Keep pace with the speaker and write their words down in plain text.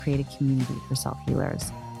create a community for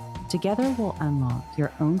self-healers. Together, we'll unlock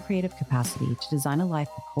your own creative capacity to design a life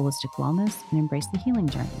of holistic wellness and embrace the healing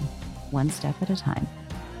journey, one step at a time.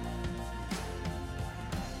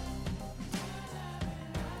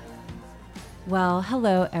 Well,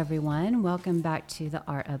 hello, everyone. Welcome back to the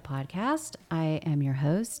Art of Podcast. I am your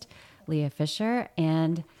host, Leah Fisher,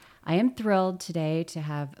 and I am thrilled today to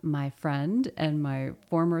have my friend and my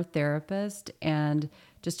former therapist and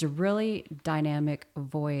just a really dynamic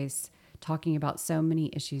voice talking about so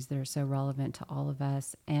many issues that are so relevant to all of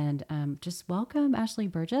us. And just welcome, Ashley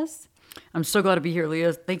Berges. I'm so glad to be here,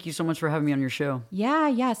 Leah. Thank you so much for having me on your show.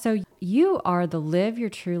 Yeah. So you are the Live Your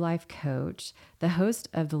True Life coach, the host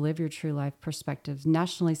of the Live Your True Life Perspectives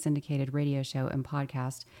nationally syndicated radio show and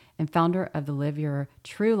podcast, and founder of the Live Your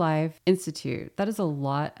True Life Institute. That is a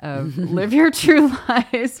lot of Live Your True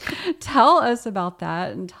Lives. Tell us about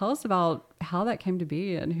that and tell us about how that came to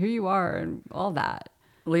be and who you are and all that.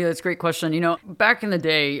 Leah, that's a great question. Back in the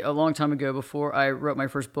day, a long time ago, before I wrote my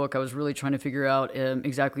first book, I was really trying to figure out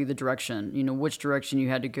exactly the direction, which direction you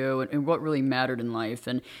had to go and what really mattered in life.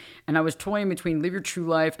 And I was toying between live your true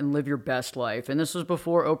life and live your best life. And this was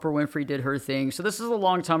before Oprah Winfrey did her thing. So this is a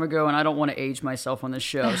long time ago, and I don't want to age myself on this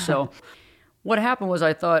show. So what happened was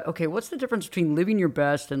I thought, okay, what's the difference between living your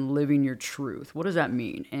best and living your truth? What does that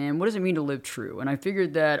mean? And what does it mean to live true? And I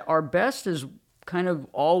figured that our best is kind of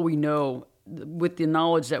all we know with the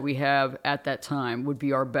knowledge that we have at that time would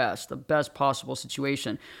be our best, the best possible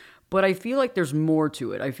situation. But I feel like there's more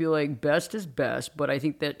to it. I feel like best is best, but I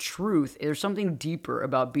think that truth, there's something deeper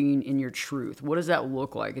about being in your truth. What does that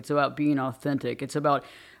look like? It's about being authentic. It's about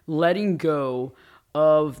letting go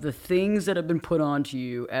of the things that have been put onto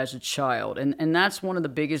you as a child. And that's one of the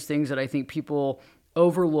biggest things that I think people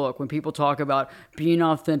overlook when people talk about being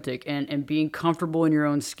authentic and being comfortable in your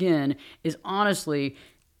own skin is honestly,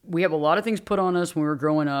 we have a lot of things put on us when we're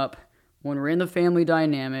growing up, when we're in the family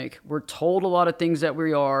dynamic. We're told a lot of things that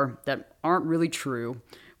we are that aren't really true.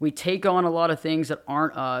 We take on a lot of things that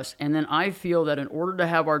aren't us. And then I feel that in order to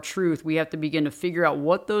have our truth, we have to begin to figure out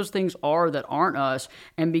what those things are that aren't us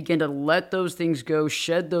and begin to let those things go,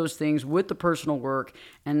 shed those things with the personal work.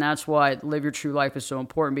 And that's why Live Your True Life is so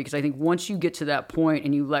important, because I think once you get to that point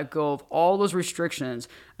and you let go of all those restrictions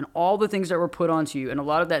and all the things that were put onto you and a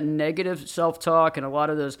lot of that negative self-talk and a lot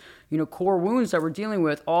of those, core wounds that we're dealing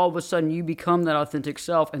with, all of a sudden you become that authentic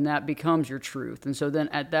self and that becomes your truth. And so then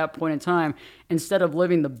at that point in time, instead of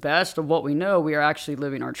living the best of what we know, we are actually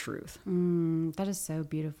living our truth. That is so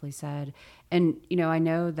beautifully said. And, I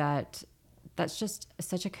know that that's just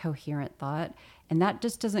such a coherent thought. And that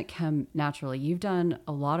just doesn't come naturally. You've done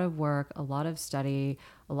a lot of work, a lot of study,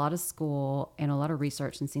 a lot of school, and a lot of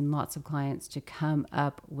research and seen lots of clients to come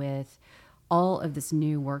up with all of this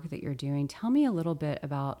new work that you're doing. Tell me a little bit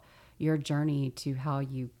about your journey to how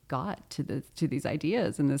you got to these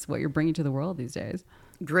ideas and what you're bringing to the world these days.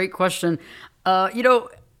 Great question.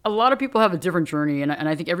 A lot of people have a different journey, and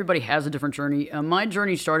I think everybody has a different journey. My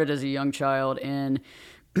journey started as a young child, and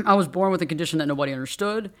I was born with a condition that nobody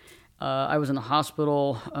understood. I was in the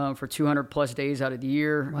hospital for 200 plus days out of the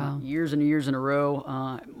year, wow. Years and years in a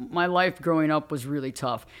row. My life growing up was really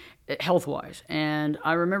tough, health-wise. And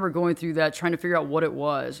I remember going through that, trying to figure out what it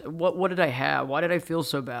was. What did I have? Why did I feel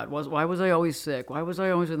so bad? Why was I always sick? Why was I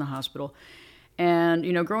always in the hospital?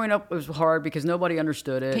 And, growing up was hard because nobody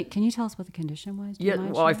understood it. Can you tell us what the condition was? Yeah,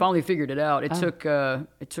 well, I finally figured it out. It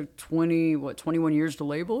took 21 years to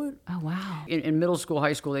label it. Oh, wow. In middle school,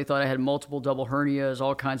 high school, they thought I had multiple double hernias,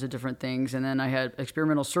 all kinds of different things. And then I had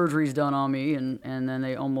experimental surgeries done on me. And then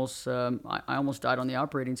I almost died on the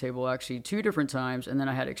operating table, actually, 2 different times. And then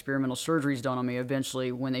I had experimental surgeries done on me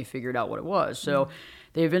eventually when they figured out what it was. So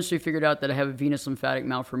they eventually figured out that I have a venous lymphatic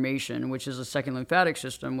malformation, which is a second lymphatic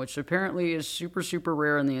system, which apparently is super, super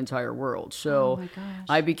rare in the entire world. So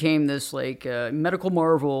I became this medical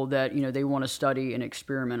marvel that, they want to study and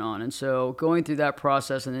experiment on. And so going through that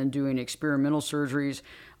process and then doing experimental surgeries,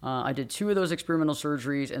 I did 2 of those experimental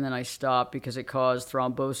surgeries, and then I stopped because it caused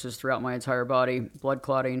thrombosis throughout my entire body, blood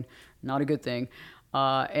clotting, not a good thing.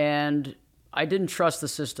 And I didn't trust the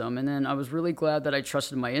system. And then I was really glad that I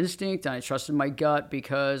trusted my instinct and I trusted my gut,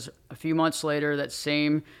 because a few months later, that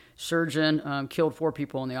same surgeon killed 4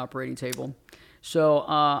 people on the operating table. So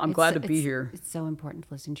I'm glad to be here. It's so important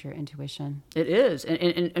to listen to your intuition. It is.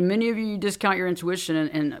 And many of you discount your intuition.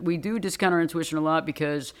 And we do discount our intuition a lot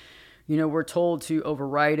because we're told to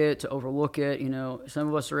override it, to overlook it. Some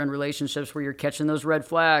of us are in relationships where you're catching those red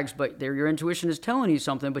flags, but your intuition is telling you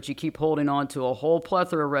something, but you keep holding on to a whole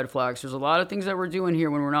plethora of red flags. There's a lot of things that we're doing here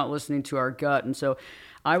when we're not listening to our gut. And so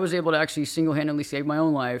I was able to actually single-handedly save my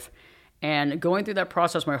own life. And going through that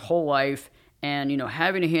process my whole life And,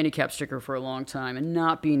 having a handicap sticker for a long time and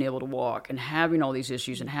not being able to walk and having all these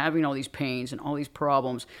issues and having all these pains and all these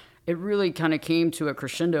problems, it really kind of came to a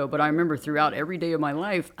crescendo. But I remember throughout every day of my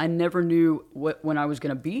life, I never knew when I was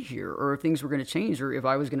going to be here or if things were going to change or if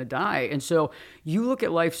I was going to die. And so you look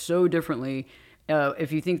at life so differently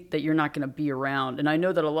if you think that you're not going to be around. And I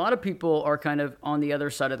know that a lot of people are kind of on the other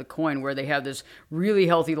side of the coin where they have this really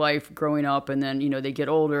healthy life growing up and then, they get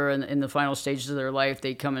older and in the final stages of their life,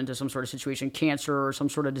 they come into some sort of situation, cancer or some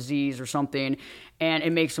sort of disease or something, and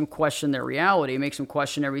it makes them question their reality. It makes them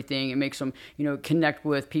question everything. It makes them, connect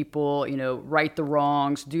with people, right the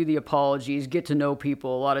wrongs, do the apologies, get to know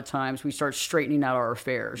people. A lot of times we start straightening out our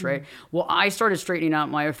affairs, right? Well, I started straightening out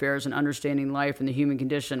my affairs and understanding life and the human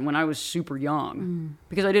condition when I was super young.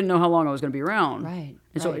 Because I didn't know how long I was going to be around. Right.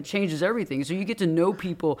 And so it changes everything. So you get to know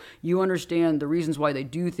people. You understand the reasons why they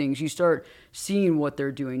do things. You start seeing what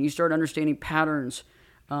they're doing. You start understanding patterns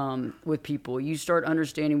with people. You start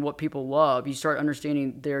understanding what people love. You start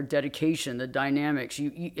understanding their dedication, the dynamics.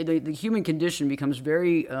 The human condition becomes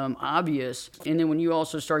very obvious. And then when you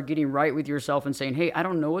also start getting right with yourself and saying, hey, I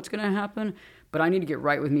don't know what's going to happen, but I need to get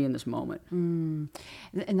right with me in this moment. And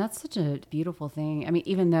that's such a beautiful thing. I mean,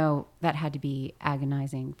 even though that had to be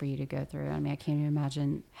agonizing for you to go through, I mean, I can't even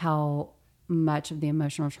imagine how much of the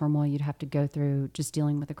emotional turmoil you'd have to go through just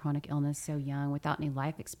dealing with a chronic illness so young without any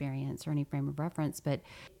life experience or any frame of reference, but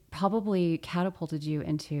probably catapulted you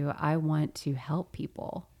into, I want to help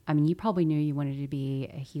people. I mean, you probably knew you wanted to be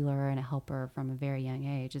a healer and a helper from a very young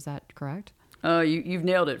age. Is that correct? You've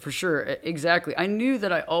nailed it for sure. Exactly. I knew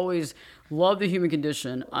that I always loved the human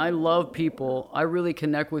condition. I love people. I really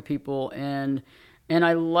connect with people, and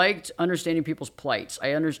I liked understanding people's plights.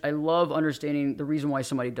 I love understanding the reason why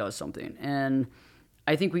somebody does something, and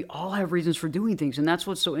I think we all have reasons for doing things, and that's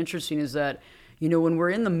what's so interesting is that when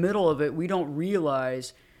we're in the middle of it, we don't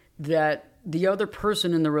realize that the other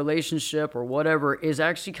person in the relationship or whatever is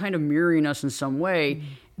actually kind of mirroring us in some way.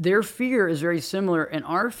 Their fear is very similar in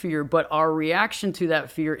our fear, but our reaction to that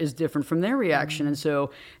fear is different from their reaction. And so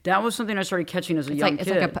that was something I started catching as a young kid.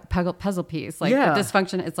 It's like a puzzle piece. Like the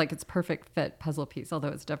dysfunction, it's like it's perfect fit puzzle piece, although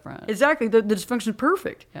it's different. Exactly. The dysfunction is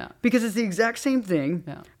perfect. Yeah. Because it's the exact same thing,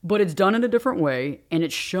 but it's done in a different way and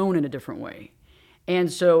it's shown in a different way.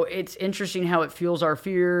 And so it's interesting how it fuels our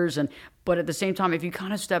fears. But at the same time, if you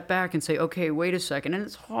kind of step back and say, okay, wait a second, and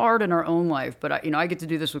it's hard in our own life, but I get to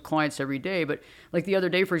do this with clients every day. But like the other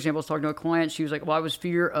day, for example, I was talking to a client. She was like, well, I was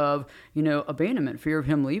fear of, abandonment, fear of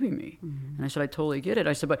him leaving me. And I said, I totally get it.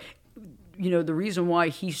 I said, but the reason why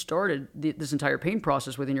he started this entire pain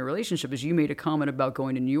process within your relationship is you made a comment about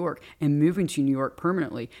going to New York and moving to New York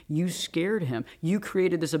permanently. You scared him. You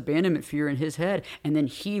created this abandonment fear in his head. And then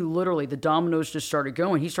he literally, the dominoes just started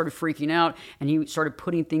going. He started freaking out and he started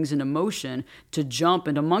putting things into motion to jump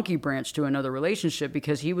into monkey branch to another relationship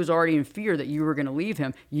because he was already in fear that you were going to leave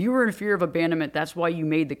him. You were in fear of abandonment. That's why you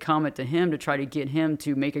made the comment to him to try to get him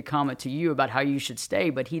to make a comment to you about how you should stay.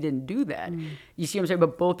 But he didn't do that. You see what I'm saying?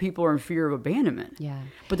 But both people are in fear of abandonment. Yeah.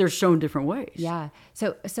 But they're shown different ways. Yeah.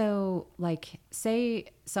 So like say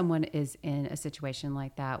someone is in a situation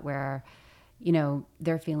like that where,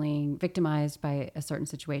 they're feeling victimized by a certain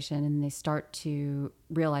situation and they start to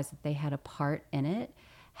realize that they had a part in it.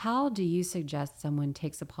 How do you suggest someone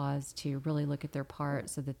takes a pause to really look at their part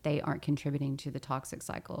so that they aren't contributing to the toxic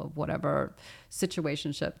cycle of whatever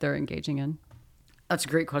situationship they're engaging in? That's a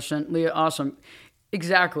great question, Leah. Awesome.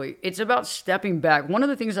 Exactly. It's about stepping back. One of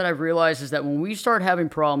the things that I've realized is that when we start having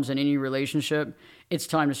problems in any relationship, it's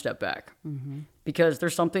time to step back because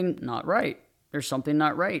there's something not right. There's something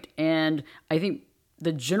not right. And I think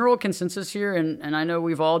the general consensus here, and I know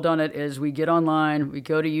we've all done it, is we get online, we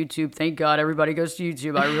go to YouTube. Thank God everybody goes to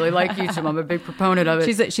YouTube. I really like YouTube. I'm a big proponent of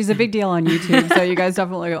it. She's a big deal on YouTube. So you guys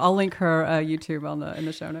definitely, I'll link her YouTube in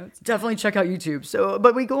the show notes. Definitely check out YouTube.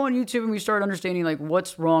 But we go on YouTube and we start understanding like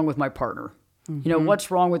what's wrong with my partner. What's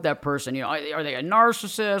wrong with that person? Are they a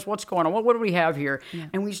narcissist? What's going on? What do we have here? Yeah.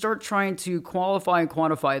 And we start trying to qualify and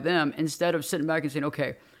quantify them instead of sitting back and saying,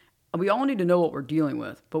 okay, we all need to know what we're dealing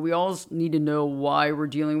with, but we all need to know why we're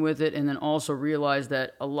dealing with it. And then also realize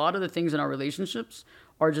that a lot of the things in our relationships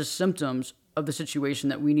are just symptoms of the situation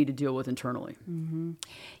that we need to deal with internally.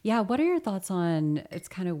 Yeah. What are your thoughts on, it's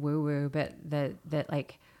kind of woo-woo, but that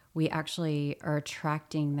like, we actually are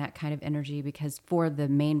attracting that kind of energy because for the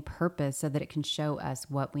main purpose so that it can show us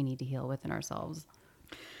what we need to heal within ourselves.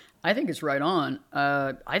 I think it's right on.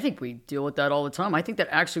 I think we deal with that all the time. I think that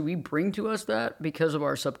actually we bring to us that because of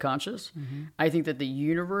our subconscious. I think that the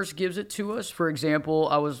universe gives it to us. For example,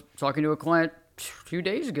 I was talking to a client 2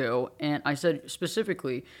 days ago, and I said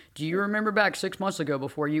specifically, do you remember back 6 months ago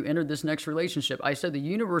before you entered this next relationship? I said the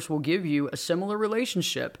universe will give you a similar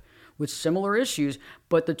relationship with similar issues,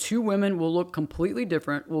 but the two women will look completely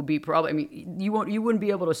different. Will be probably, I mean, you wouldn't be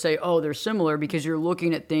able to say, oh, they're similar, because you're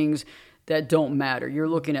looking at things that don't matter. You're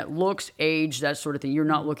looking at looks, age, that sort of thing. You're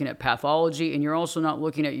not looking at pathology, and you're also not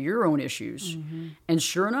looking at your own issues. And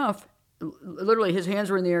sure enough, literally his hands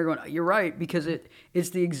were in the air going, you're right, because it's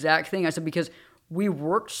the exact thing. I said, because we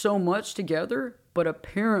worked so much together, but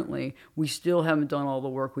apparently we still haven't done all the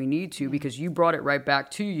work we need to, because you brought it right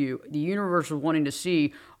back to you. The universe was wanting to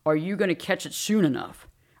see, are you going to catch it soon enough?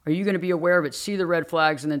 Are you going to be aware of it, see the red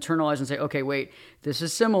flags, and then internalize and say, okay, wait, this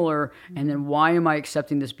is similar, and then why am I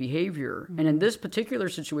accepting this behavior? And in this particular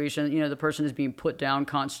situation, the person is being put down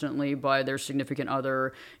constantly by their significant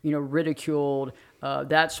other, ridiculed,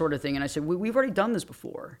 that sort of thing. And I said, we've already done this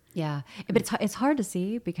before. Yeah. But it's hard to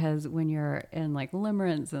see, because when you're in like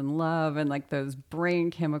limerence and love and like those brain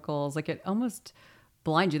chemicals, like it almost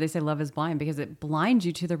blinds you. They say love is blind because it blinds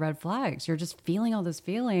you to the red flags. You're just feeling all those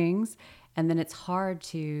feelings. And then it's hard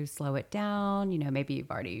to slow it down. Maybe you've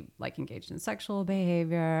already like engaged in sexual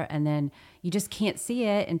behavior, and then you just can't see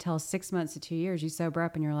it until 6 months to 2 years. You sober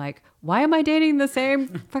up and you're like, why am I dating the same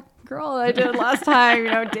fucking girl I did last time?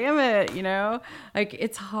 Damn it. Like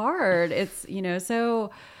it's hard. It's,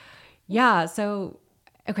 so yeah. So,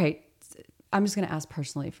 okay. I'm just going to ask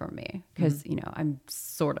personally for me, because, I'm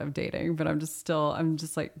sort of dating, but I'm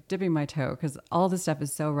just like dipping my toe, because all this stuff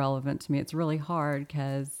is so relevant to me. It's really hard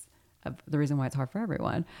because of the reason why it's hard for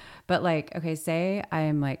everyone. But like, okay, say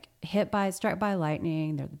I'm like struck by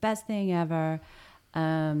lightning. They're the best thing ever.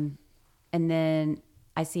 And then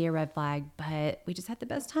I see a red flag, but we just had the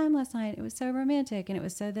best time last night. It was so romantic. And it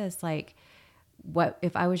was so this, like, what,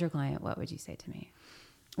 if I was your client, what would you say to me?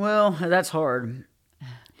 Well, that's hard.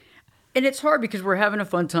 And it's hard because we're having a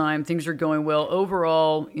fun time. Things are going well.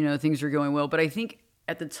 Overall, things are going well. But I think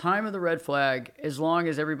at the time of the red flag, as long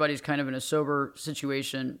as everybody's kind of in a sober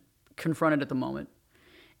situation, confront it at the moment.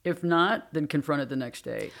 If not, then confront it the next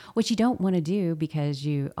day. Which you don't want to do, because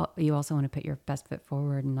you also want to put your best foot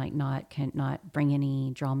forward and like not bring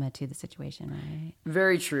any drama to the situation, right?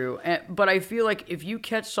 Very true. But I feel like if you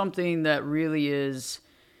catch something that really is,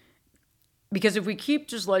 because if we keep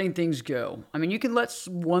just letting things go, I mean, you can let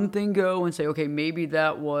one thing go and say, okay, maybe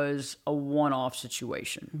that was a one-off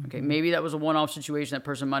situation. Mm-hmm. Okay, maybe that was a one-off situation. That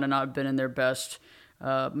person might have not been in their best,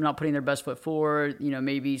 not putting their best foot forward.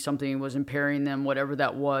 Maybe something was impairing them, whatever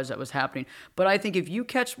that was happening. But I think if you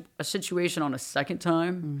catch a situation on a second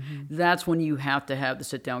time, that's when you have to have the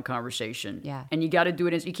sit-down conversation. Yeah. And you got to do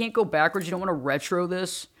it. You can't go backwards. You don't want to retro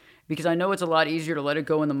this. Because I know it's a lot easier to let it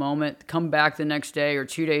go in the moment, come back the next day or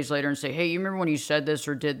 2 days later and say, hey, you remember when you said this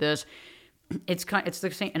or did this? It's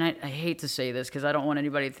the same, and I hate to say this because I don't want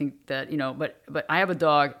anybody to think that, but I have a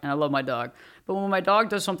dog and I love my dog. But when my dog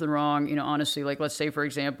does something wrong, honestly, like let's say, for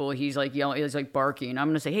example, he's like yelling, he's like barking. I'm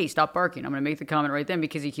going to say, hey, stop barking. I'm going to make the comment right then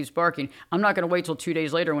because he keeps barking. I'm not going to wait till 2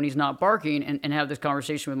 days later when he's not barking and have this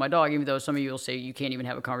conversation with my dog, even though some of you will say you can't even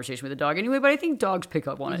have a conversation with a dog anyway. But I think dogs pick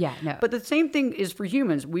up on it. Yeah, no. But the same thing is for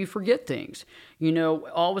humans. We forget things.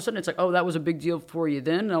 All of a sudden it's like, oh, that was a big deal for you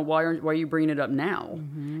then. Why are you bringing it up now?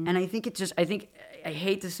 Mm-hmm. And I think I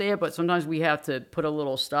hate to say it, but sometimes we have to put a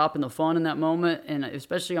little stop in the fun in that moment, and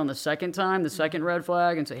especially on the second time, the second red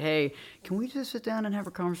flag, and say, hey, can we just sit down and have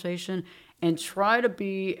a conversation and try to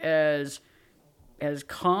be as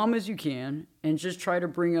calm as you can and just try to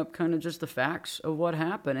bring up kind of just the facts of what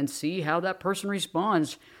happened and see how that person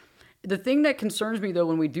responds. The thing that concerns me, though,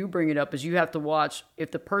 when we do bring it up is you have to watch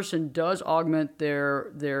if the person does augment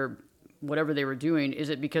their whatever they were doing. Is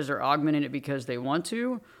it because they're augmenting it because they want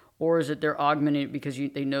to? Or is it they're augmenting it because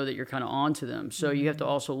they know that you're kind of on to them? So you have to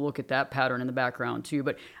also look at that pattern in the background too.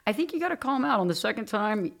 But I think you got to call them out on the second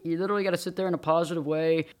time. You literally got to sit there in a positive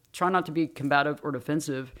way. Try not to be combative or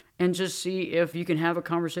defensive and just see if you can have a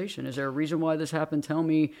conversation. Is there a reason why this happened? Tell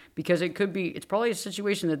me, because it's probably a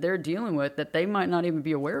situation that they're dealing with that they might not even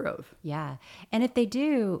be aware of. Yeah. And if they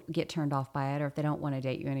do get turned off by it, or if they don't want to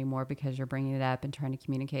date you anymore because you're bringing it up and trying to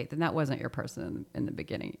communicate, then that wasn't your person in the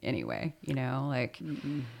beginning anyway,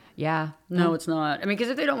 Yeah. No, it's not. I mean, because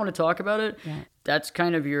if they don't want to talk about it, that's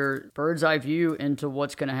kind of your bird's eye view into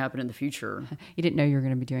what's going to happen in the future. You didn't know you were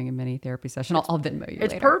going to be doing a mini therapy session. I'll Venmo you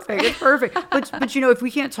It's later. Perfect. It's perfect. But if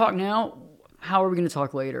we can't talk now, how are we going to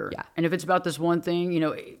talk later? Yeah. And if it's about this one thing,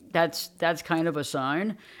 that's kind of a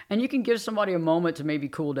sign. And you can give somebody a moment to maybe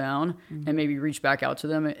cool down and maybe reach back out to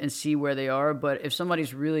them and see where they are. But if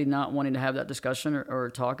somebody's really not wanting to have that discussion or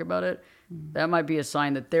talk about it, that might be a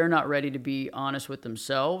sign that they're not ready to be honest with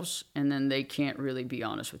themselves, and then they can't really be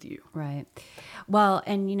honest with you. Right. Well,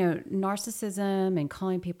 and narcissism and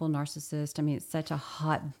calling people narcissist, I mean, it's such a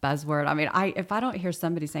hot buzzword. I mean, if I don't hear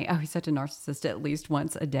somebody saying, oh, he's such a narcissist at least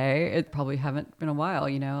once a day, it probably haven't been a while,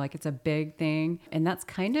 like it's a big thing. And that's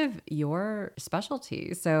kind of your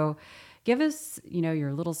specialty. So give us,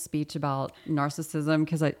 your little speech about narcissism,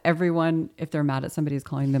 because everyone, if they're mad at somebody, is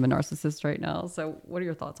calling them a narcissist right now. So what are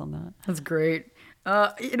your thoughts on that? That's great.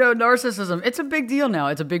 Narcissism, it's a big deal now.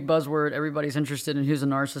 It's a big buzzword. Everybody's interested in who's a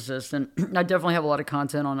narcissist. And I definitely have a lot of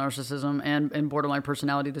content on narcissism and borderline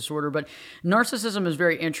personality disorder. But narcissism is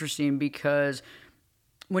very interesting because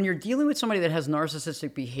when you're dealing with somebody that has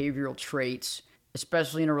narcissistic behavioral traits,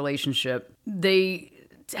 especially in a relationship, they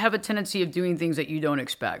have a tendency of doing things that you don't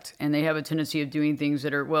expect. And they have a tendency of doing things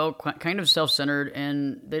that are, kind of self-centered,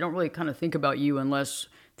 and they don't really kind of think about you unless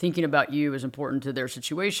thinking about you is important to their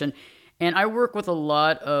situation. And I work with a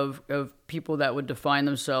lot of people that would define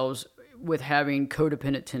themselves with having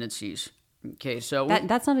codependent tendencies. Okay, so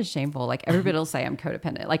that's not as shameful. Like everybody will say I'm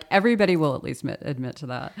codependent. Like everybody will at least admit to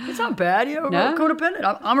that. It's not bad, No? I'm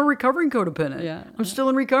codependent. I'm a recovering codependent. Yeah. I'm still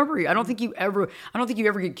in recovery. I don't think you ever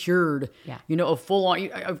get cured. Yeah. A full on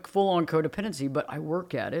codependency, but I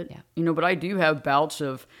work at it. Yeah. But I do have bouts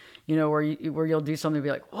of, where you'll do something and be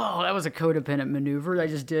like, whoa, that was a codependent maneuver I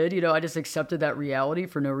just did. I just accepted that reality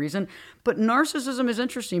for no reason. But narcissism is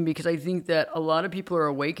interesting because I think that a lot of people are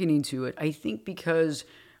awakening to it. I think because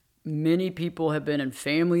many people have been in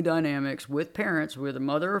family dynamics with parents, with a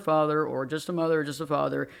mother or father, or just a mother or just a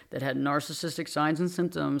father, that had narcissistic signs and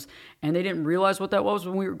symptoms, and they didn't realize what that was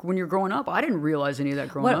when you're growing up. I didn't realize any of that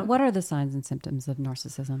growing up. What are the signs and symptoms of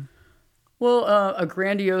narcissism? Well, a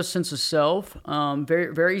grandiose sense of self,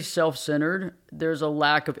 very, very self-centered. There's a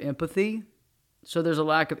lack of empathy. So there's a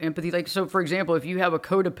lack of empathy. So for example, if you have a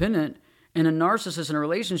codependent and a narcissist in a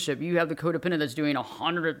relationship, you have the codependent that's doing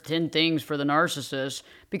 110 things for the narcissist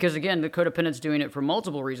because, again, the codependent's doing it for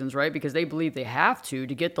multiple reasons, right? Because they believe they have to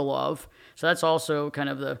get the love. So that's also kind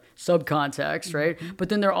of the subcontext, right? Mm-hmm. But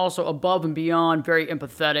then they're also above and beyond very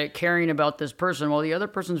empathetic, caring about this person, while the other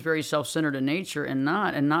person's very self-centered in nature and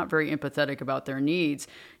not very empathetic about their needs.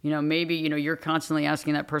 Maybe, you're constantly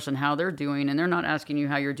asking that person how they're doing, and they're not asking you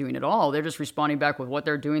how you're doing at all. They're just responding back with what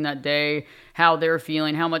they're doing that day, how they're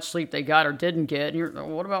feeling, how much sleep they got or didn't get. And you're,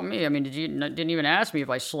 what about me? I mean, didn't even ask me if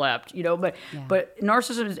I slept, but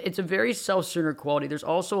narcissism, it's a very self-centered quality. There's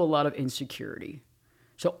also a lot of insecurity.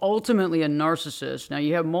 So ultimately a narcissist, now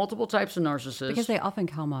you have multiple types of narcissists. Because they often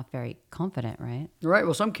come off very confident, right? Right,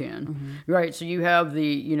 well some can. Mm-hmm. Right, so you have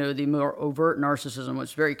the more overt narcissism, which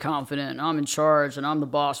is very confident, and I'm in charge, and I'm the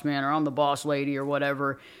boss man, or I'm the boss lady, or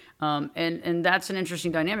whatever. And that's an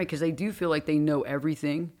interesting dynamic because they do feel like they know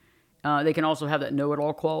everything. They can also have that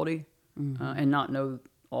know-it-all quality and not know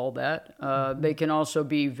all that. They can also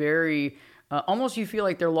be very... almost you feel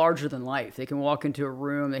like they're larger than life. They can walk into a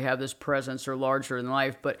room, they have this presence, they're larger than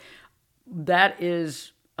life, but that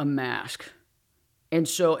is a mask. And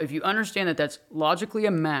so if you understand that that's logically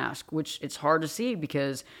a mask, which it's hard to see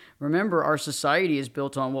because remember our society is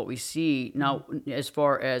built on what we see now as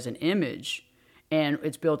far as an image, and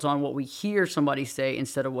it's built on what we hear somebody say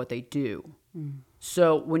instead of what they do.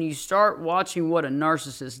 So when you start watching what a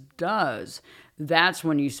narcissist does, that's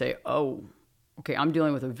when you say, oh, okay, I'm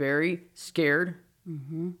dealing with a very scared,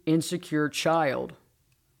 insecure child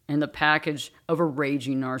and the package of a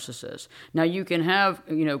raging narcissist. Now, you can have,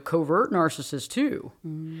 covert narcissists too,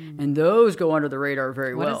 and those go under the radar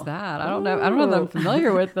very well. What is that? I don't know that I'm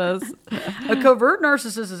familiar with this. A covert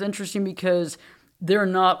narcissist is interesting because they're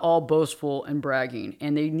not all boastful and bragging,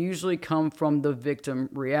 and they usually come from the victim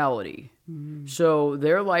reality. So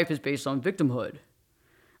their life is based on victimhood.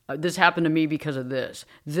 This happened to me because of this.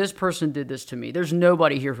 This person did this to me. There's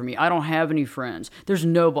nobody here for me. I don't have any friends. There's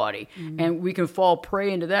nobody. And we can fall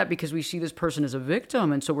prey into that because we see this person as a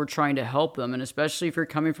victim, and so we're trying to help them. And especially if you're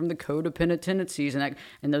coming from the codependent tendencies and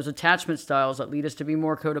those attachment styles that lead us to be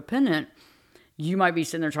more codependent, you might be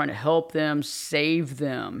sitting there trying to help them, save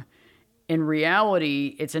them. In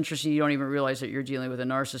reality, it's interesting. You don't even realize that you're dealing with a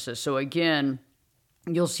narcissist. So again,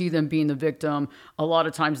 you'll see them being the victim. A lot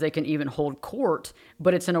of times they can even hold court,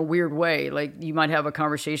 but it's in a weird way. Like you might have a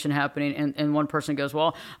conversation happening and one person goes,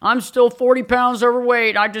 well, I'm still 40 pounds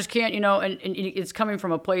overweight. I just can't, and it's coming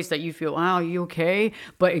from a place that you feel, wow, you okay?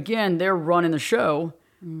 But again, they're running the show.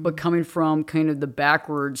 but coming from kind of the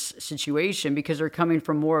backwards situation, because they're coming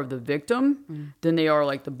from more of the victim than they are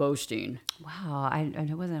like the boasting. Wow, I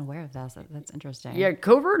wasn't aware of that. So that's interesting. Yeah,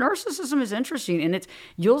 covert narcissism is interesting, and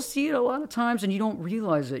you'll see it a lot of times, and you don't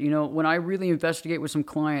realize it. When I really investigate with some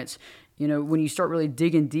clients, when you start really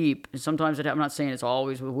digging deep, and sometimes I'm not saying it's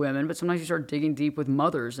always with women, but sometimes you start digging deep with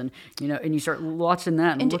mothers, and and you start watching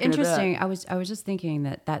that and looking interesting. at that. I was just thinking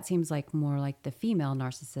that seems like more like the female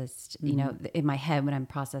narcissist. In my head when I'm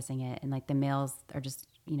processing it, and like the males are just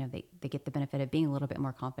they get the benefit of being a little bit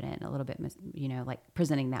more confident and a little bit like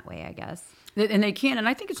presenting that way, I guess. And they can, and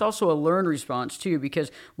I think it's also a learned response too,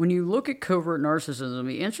 because when you look at covert narcissism,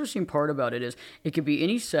 the interesting part about it is it could be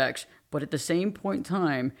any sex, but at the same point in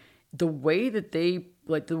time, the way that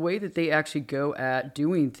they actually go at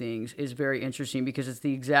doing things is very interesting, because it's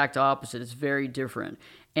the exact opposite. It's very different.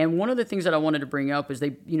 And one of the things that I wanted to bring up is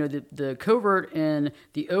the covert and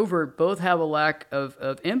the overt both have a lack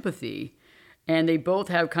of empathy, and they both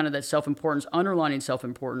have kind of that self-importance, underlining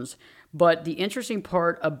self-importance. But the interesting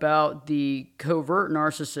part about the covert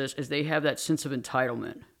narcissist is they have that sense of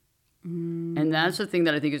entitlement. And that's the thing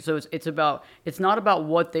that I think is, so it's not about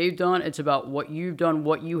what they've done. It's about what you've done,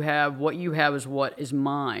 what you have is what is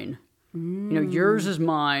mine. Yours is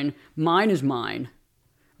mine is mine.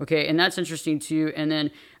 Okay. And that's interesting too. And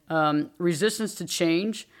then, resistance to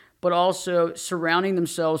change, but also surrounding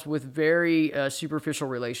themselves with very superficial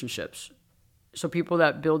relationships. So people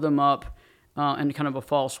that build them up in kind of a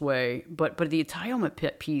false way. But the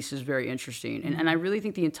entitlement piece is very interesting. And I really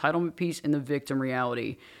think the entitlement piece and the victim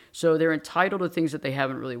reality. So they're entitled to things that they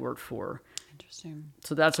haven't really worked for. Interesting.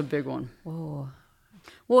 So that's a big one. Whoa.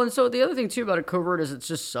 Well, and so the other thing too about a covert is it's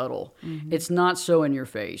just subtle. It's not so in your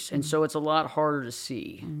face. And so it's a lot harder to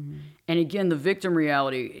see. And again, the victim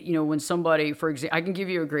reality, when somebody, for example, I can give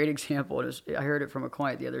you a great example. I heard it from a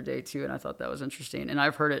client the other day too, and I thought that was interesting. And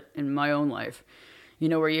I've heard it in my own life.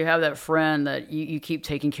 Where you have that friend that you keep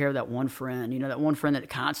taking care of, that one friend, that one friend that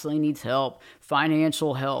constantly needs help,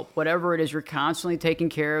 financial help, whatever it is, you're constantly taking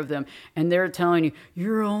care of them. And they're telling you,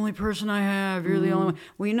 you're the only person I have. You're the only one.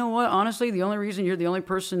 Well, you know what? Honestly, the only reason you're the only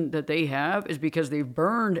person that they have is because they've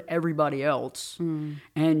burned everybody else.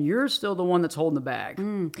 And you're still the one that's holding the bag.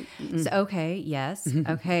 So, okay. Yes.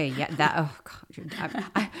 Okay. Yeah. That, oh God.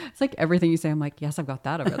 It's like everything you say, I'm like, yes, I've got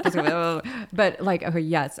that. I've got this. But like, okay,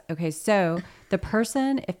 yes. Okay. So the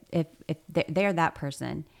person, if they're that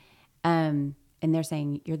person, and they're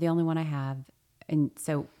saying you're the only one I have, and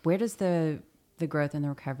so where does the growth and the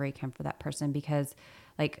recovery come for that person? Because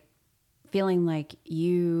like feeling like if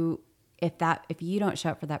you don't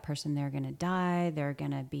show up for that person, they're gonna die, they're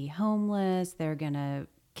gonna be homeless, they're gonna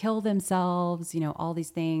kill themselves, all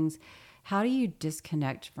these things. How do you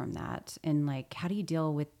disconnect from that, and like how do you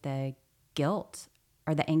deal with the guilt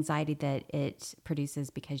or the anxiety that it produces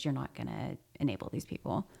because you're not going to enable these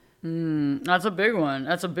people? That's a big one.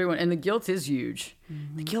 And the guilt is huge.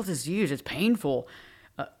 The guilt is huge. It's painful.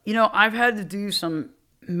 I've had to do some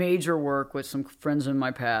major work with some friends in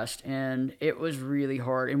my past, and it was really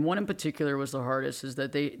hard. And one in particular was the hardest, is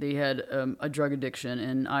that they had a drug addiction,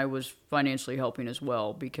 and I was financially helping as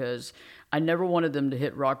well, because I never wanted them to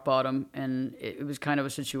hit rock bottom. And it was kind of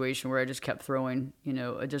a situation where I just kept throwing,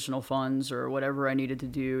 additional funds or whatever I needed to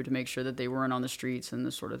do to make sure that they weren't on the streets and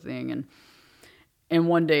this sort of thing. And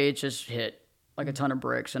one day it just hit like a ton of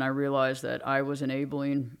bricks, and I realized that I was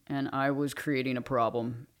enabling and I was creating a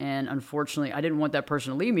problem. And unfortunately, I didn't want that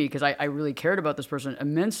person to leave me, because I really cared about this person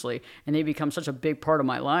immensely, and they become such a big part of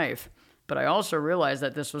my life. But I also realized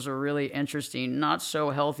that this was a really interesting, not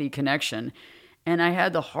so healthy connection. And I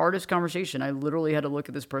had the hardest conversation. I literally had to look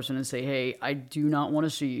at this person and say, hey, I do not want to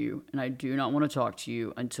see you, and I do not want to talk to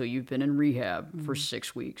you until you've been in rehab for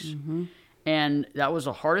 6 weeks. And that was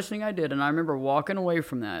the hardest thing I did. And I remember walking away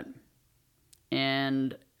from that.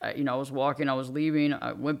 And I was leaving,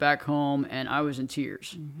 I went back home, and I was in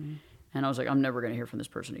tears. And I was like, I'm never going to hear from this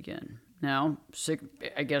person again. Now,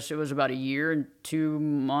 I guess it was about a year and 2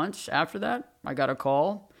 months after that, I got a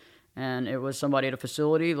call, and it was somebody at a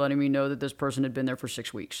facility letting me know that this person had been there for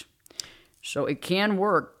 6 weeks. So it can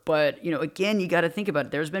work, but, again, you got to think about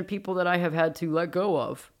it. There's been people that I have had to let go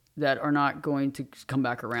of that are not going to come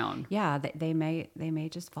back around. Yeah, they may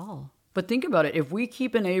just fall. But think about it. If we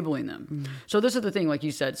keep enabling them. So this is the thing, like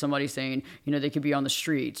you said, somebody saying, they could be on the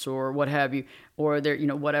streets or what have you, or they're,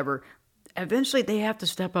 whatever. Eventually they have to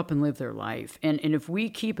step up and live their life. And if we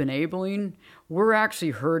keep enabling, we're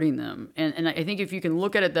actually hurting them. And I think if you can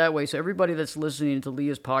look at it that way, so everybody that's listening to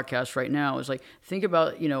Leah's podcast right now is like, think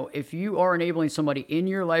about, if you are enabling somebody in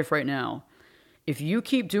your life right now, if you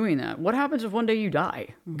keep doing that, what happens if one day you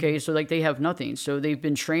die? Okay, so like they have nothing. So they've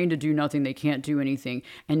been trained to do nothing. They can't do anything.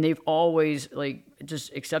 And they've always like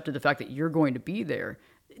just accepted the fact that you're going to be there.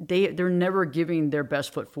 They're never giving their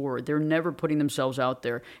best foot forward. They're never putting themselves out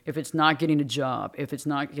there. If it's not getting a job, if it's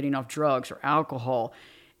not getting off drugs or alcohol,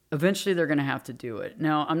 eventually they're going to have to do it.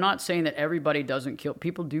 Now, I'm not saying that everybody doesn't kill.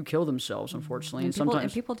 People do kill themselves, unfortunately.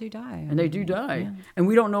 And people do die. And they do die. Yeah. And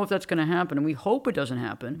we don't know if that's going to happen. And we hope it doesn't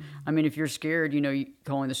happen. I mean, if you're scared,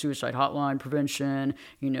 calling the suicide hotline, prevention,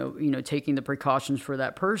 taking the precautions for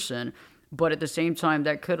that person. But at the same time,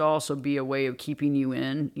 that could also be a way of keeping you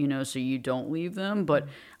in, so you don't leave them. But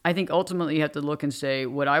I think ultimately you have to look and say,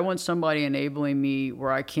 would I want somebody enabling me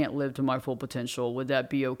where I can't live to my full potential? Would that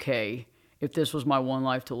be okay? If this was my one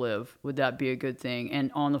life to live, would that be a good thing?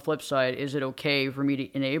 And on the flip side, is it okay for me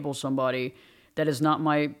to enable somebody that is not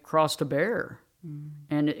my cross to bear?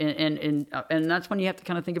 And that's when you have to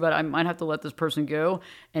kind of think about it. I might have to let this person go,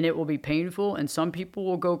 and it will be painful. And some people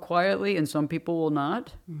will go quietly, and some people will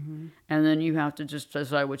not. And then you have to just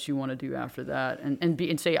decide what you want to do after that,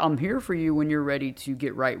 and say, I'm here for you when you're ready to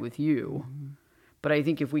get right with you. But I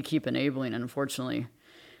think if we keep enabling, and unfortunately,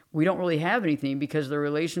 we don't really have anything because the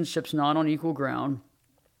relationship's not on equal ground.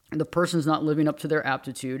 The person's not living up to their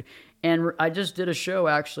aptitude. And I just did a show,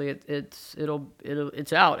 actually. It's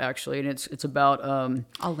out, actually, and it's about.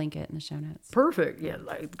 I'll link it in the show notes. Perfect, yeah,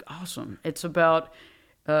 awesome. It's about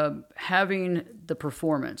having the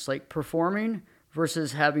performance, like performing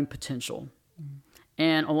versus having potential.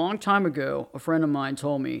 And a long time ago, a friend of mine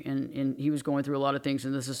told me, and he was going through a lot of things,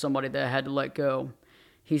 and this is somebody that I had to let go.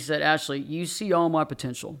 He said, Ashley, you see all my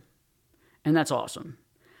potential, and that's awesome.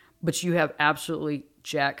 But you have absolutely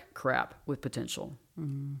jack crap with potential.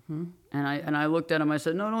 And I looked at him, I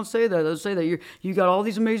said, no, don't say that. Don't say that. You got all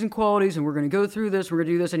these amazing qualities, and we're going to go through this, we're going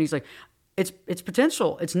to do this. And he's like, it's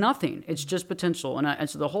potential. It's nothing. It's just potential. And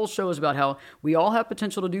so the whole show is about how we all have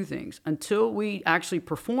potential to do things. Until we actually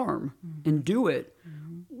perform and do it,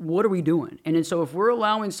 what are we doing? And so if we're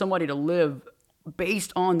allowing somebody to live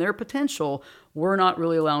based on their potential, we're not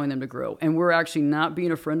really allowing them to grow. And we're actually not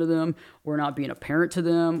being a friend to them. We're not being a parent to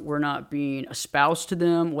them. We're not being a spouse to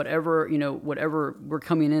them. Whatever we're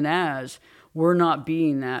coming in as, we're not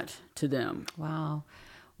being that to them. Wow.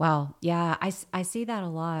 Well, yeah, I see that a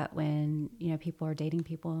lot when, people are dating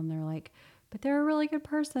people and they're like, but they're a really good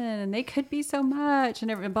person and they could be so much.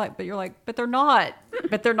 And but you're like, but they're not.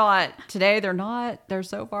 But they're not. Today they're not. They're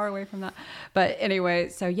so far away from that. But anyway,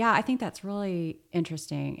 so yeah, I think that's really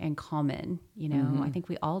interesting and common. I think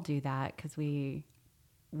we all do that because we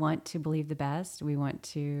want to believe the best. We want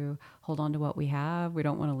to hold on to what we have. We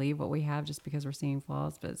don't want to leave what we have just because we're seeing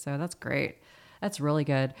flaws. But so that's great. That's really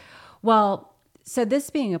good. Well, so this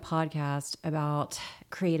being a podcast about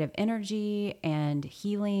creative energy and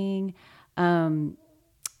healing,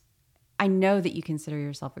 I know that you consider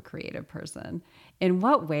yourself a creative person. In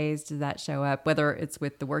what ways does that show up, whether it's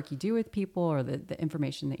with the work you do with people or the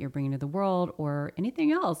information that you're bringing to the world or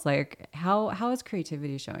anything else? Like how is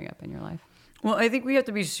creativity showing up in your life? Well, I think we have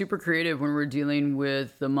to be super creative when we're dealing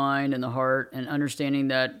with the mind and the heart and understanding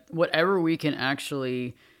that whatever we can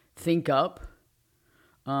actually think up,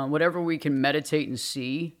 whatever we can meditate and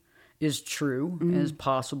see is true and is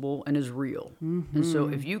possible and is real. And so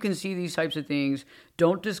if you can see these types of things,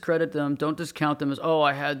 don't discredit them. Don't discount them as, oh,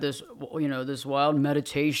 I had this, this wild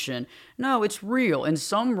meditation. No, it's real. In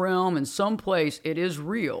some realm, in some place, it is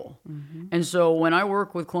real. And so when I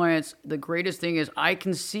work with clients, the greatest thing is I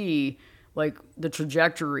can see like the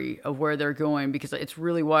trajectory of where they're going because it's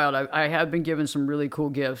really wild. I have been given some really cool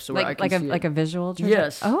gifts. So I can see like a visual trajectory?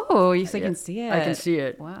 Yes. Oh, you can see it. I can see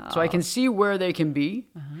it. Wow. So I can see where they can be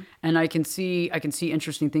and I can see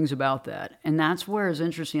interesting things about that. And that's where it's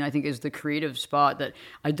interesting, I think, is the creative spot that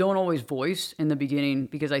I don't always voice in the beginning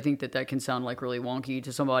because I think that can sound like really wonky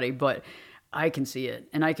to somebody, but I can see it,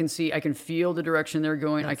 and I can feel the direction they're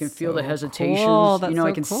going. I can feel the hesitations. Cool. That's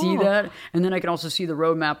I can see that, and then I can also see the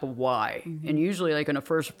roadmap of why. And usually, like in the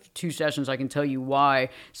first 2 sessions, I can tell you why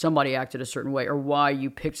somebody acted a certain way, or why you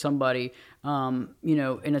picked somebody,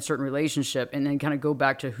 in a certain relationship, and then kind of go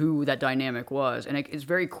back to who that dynamic was. And it's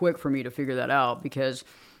very quick for me to figure that out because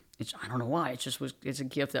I don't know why. It's a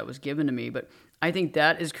gift that was given to me, but I think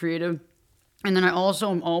that is creative. And then I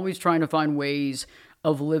also am always trying to find ways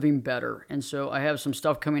of living better. And so I have some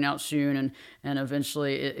stuff coming out soon and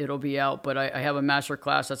eventually it'll be out, but I have a master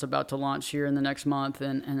class that's about to launch here in the next month.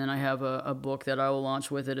 And then I have a book that I will launch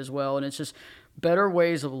with it as well. And it's just better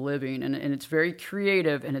ways of living. And it's very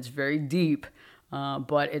creative and it's very deep.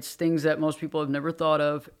 But it's things that most people have never thought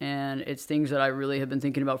of, and it's things that I really have been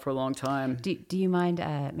thinking about for a long time. Do you mind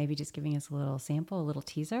maybe just giving us a little sample, a little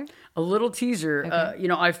teaser? A little teaser. Okay.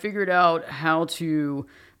 I figured out how to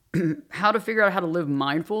figure out how to live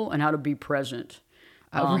mindful and how to be present.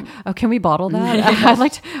 Can we bottle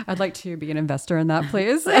that? I'd like to be an investor in that,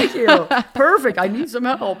 please. Thank you. Perfect. I need some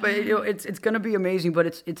help. It's going to be amazing,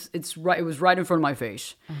 but it's right. It was right in front of my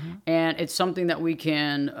face, and it's something that we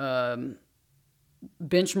can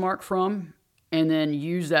benchmark from, and then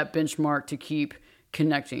use that benchmark to keep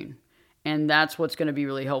connecting. And that's what's going to be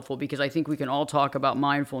really helpful, because I think we can all talk about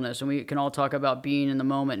mindfulness and we can all talk about being in the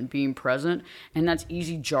moment and being present. And that's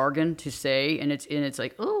easy jargon to say. And it's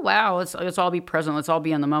like, oh, wow, let's all be present. Let's all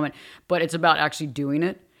be in the moment. But it's about actually doing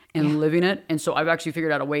it and living it. And so I've actually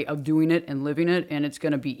figured out a way of doing it and living it. And it's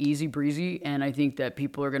going to be easy breezy. And I think that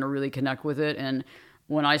people are going to really connect with it. And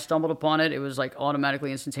when I stumbled upon it, it was like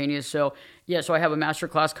automatically instantaneous. So so I have a master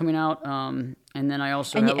class coming out. And then I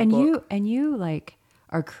also have a book. You like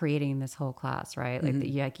are creating this whole class, right?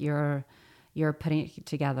 Like you're putting it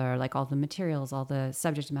together, like all the materials, all the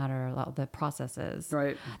subject matter, all the processes.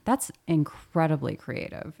 Right. That's incredibly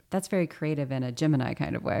creative. That's very creative in a Gemini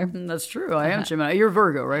kind of way. That's true. I am Gemini. You're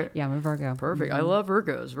Virgo, right? Yeah, I'm a Virgo. Perfect. I love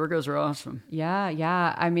Virgos. Virgos are awesome.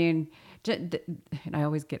 Yeah. I mean, and I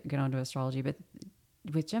always get onto astrology, but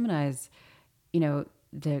with Geminis,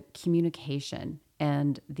 the communication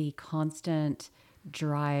and the constant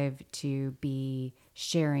drive to be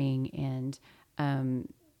sharing and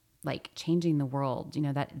like changing the world,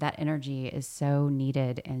 that energy is so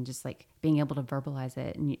needed, and just like being able to verbalize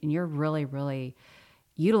it, and you're really, really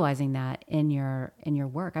utilizing that in your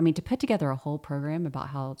work. I mean, to put together a whole program about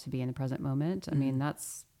how to be in the present moment, I mean,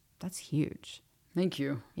 that's huge. Thank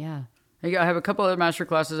you. Yeah. I have a couple other master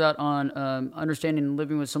classes out on understanding and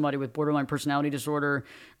living with somebody with borderline personality disorder,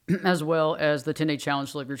 as well as the 10-day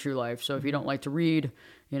challenge to live your true life. So if you don't like to read,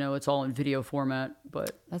 it's all in video format,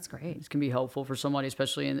 but that's great. This can be helpful for somebody,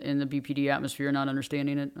 especially in the BPD atmosphere, not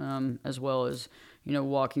understanding it, as well as,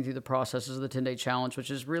 walking through the processes of the 10-day challenge,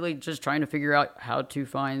 which is really just trying to figure out how to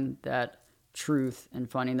find that truth and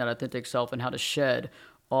finding that authentic self, and how to shed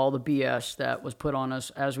all the BS that was put on us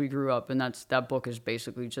as we grew up. And that book is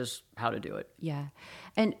basically just how to do it. Yeah.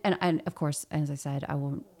 And of course, as I said,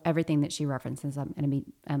 everything that she references, I'm going to be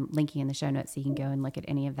linking in the show notes so you can go and look at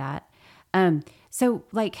any of that. So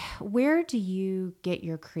like, where do you get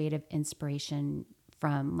your creative inspiration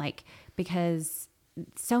from? Like, because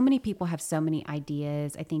so many people have so many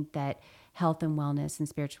ideas. I think that health and wellness and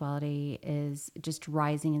spirituality is just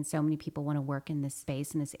rising, and so many people want to work in this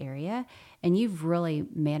space, in this area. And you've really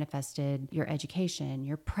manifested your education,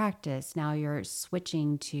 your practice. Now you're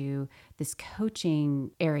switching to this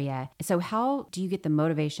coaching area. So how do you get the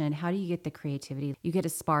motivation? How do you get the creativity? You get a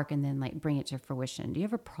spark and then like bring it to fruition. Do you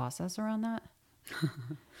have a process around that?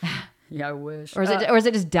 Yeah, I wish. Or is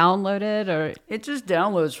it just downloaded, or it just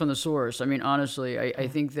downloads from the source? I mean, honestly, I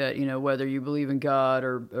think that, whether you believe in God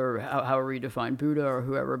or however you define Buddha or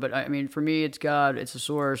whoever, but I mean, for me, it's God, it's the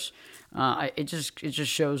source. It just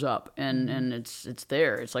shows up, and it's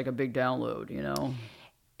there. It's like a big download,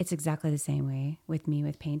 It's exactly the same way with me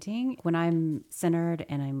with painting. When I'm centered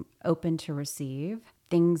and I'm open to receive,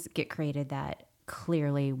 things get created that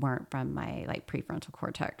clearly weren't from my like prefrontal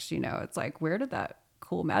cortex. It's like, where did that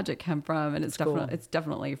cool magic come from? And it's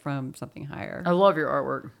definitely from something higher. I love your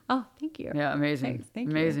artwork. Oh, thank you. Yeah, amazing. Thanks. Thank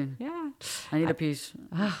amazing. you. Yeah. I need a piece.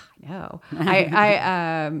 No.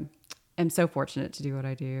 I am so fortunate to do what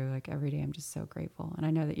I do. Like every day I'm just so grateful. And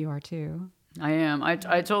I know that you are too. I am. I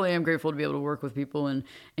totally am grateful to be able to work with people and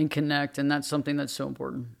connect. And that's something that's so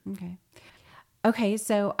important. Okay.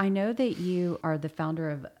 So I know that you are the founder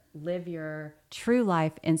of Live Your True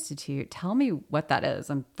Life Institute. Tell me what that is.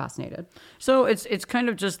 I'm fascinated. So it's kind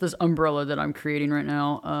of just this umbrella that I'm creating right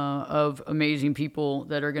now of amazing people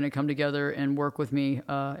that are going to come together and work with me.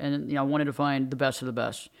 And I wanted to find the best of the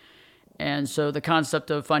best. And so the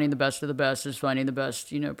concept of finding the best of the best is finding the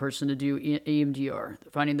best, person to do EMDR,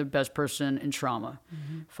 finding the best person in trauma,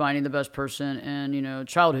 finding the best person in,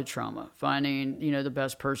 childhood trauma, finding, the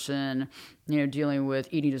best person, dealing with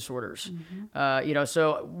eating disorders.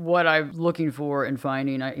 So what I'm looking for in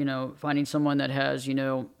finding, finding someone that has,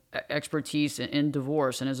 expertise in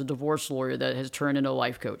divorce and is a divorce lawyer that has turned into a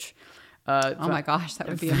life coach. Oh my gosh, that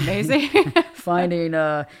would be amazing. Finding,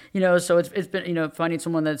 so it's been, finding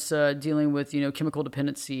someone that's dealing with, chemical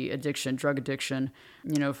dependency, addiction, drug addiction,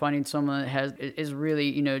 finding someone that is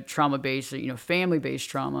really, trauma-based, family-based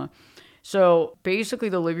trauma. So basically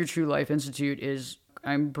the Live Your True Life Institute is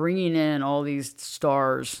I'm bringing in all these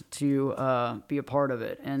stars to be a part of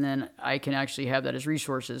it, and then I can actually have that as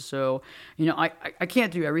resources. So, I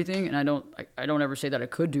can't do everything, and I don't ever say that I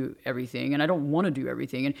could do everything, and I don't want to do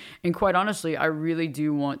everything, and quite honestly, I really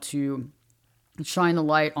do want to shine the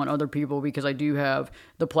light on other people because I do have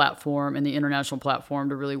the platform and the international platform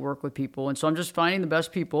to really work with people. And so I'm just finding the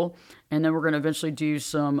best people, and then we're going to eventually do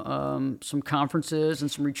some conferences and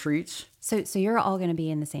some retreats. So you're all going to be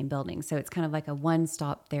in the same building. So it's kind of like a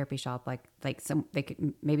one-stop therapy shop.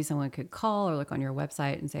 Maybe someone could call or look on your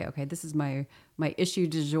website and say, okay, this is my issue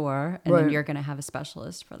du jour, and then you're going to have a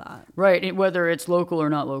specialist for that. Right. Whether it's local or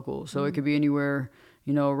not local. So it could be anywhere,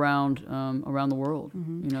 around the world.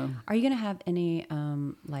 Are you going to have any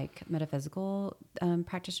like metaphysical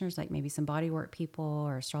practitioners, like maybe some bodywork people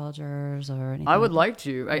or astrologers or anything? I would like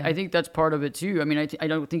to. Yeah. I think that's part of it too. I mean, I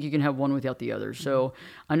don't think you can have one without the other. So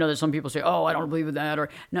I know that some people say, "Oh, I don't believe in that," or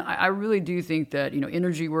no. I really do think that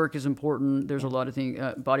energy work is important. There's a lot of things.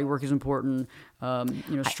 Body work is important.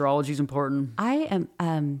 Astrology is important. I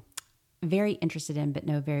am very interested in, but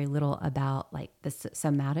know very little about like the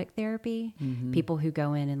somatic therapy. People who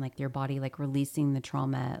go in and like their body, like releasing the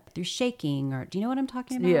trauma through shaking, or do you know what I'm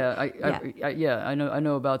talking about? Yeah, I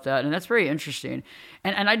know about that, and that's very interesting.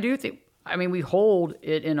 And I do think, I mean, we hold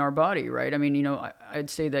it in our body, right? I mean,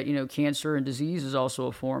 I'd say that cancer and disease is also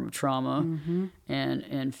a form of trauma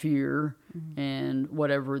and fear and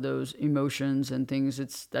whatever those emotions and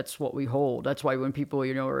things. That's what we hold. That's why when people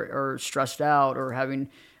are stressed out or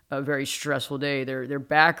having a very stressful day, their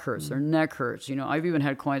back hurts, their neck hurts. I've even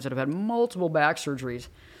had clients that have had multiple back surgeries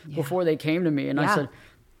before they came to me, and I said,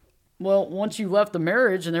 well, once you left the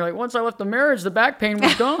marriage, and they're like, once I left the marriage, the back pain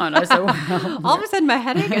was gone. I said, well, all of a sudden my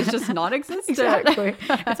headache is just non-existent. Exactly.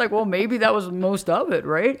 It's like, well, maybe that was most of it,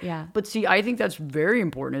 right? Yeah. But see, I think that's very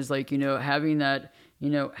important, is like, having that,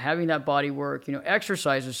 having that body work,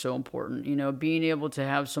 exercise is so important, being able to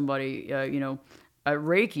have somebody,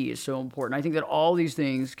 Reiki is so important. I think that all these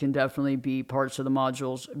things can definitely be parts of the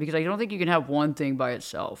modules, because I don't think you can have one thing by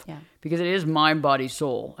itself. Yeah. Because it is mind, body,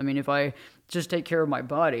 soul. I mean, if I just take care of my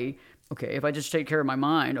body, okay. If I just take care of my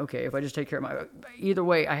mind, okay. If I just take care of either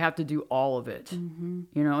way, I have to do all of it.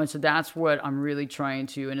 And so that's what I'm really trying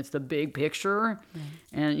to, and it's the big picture.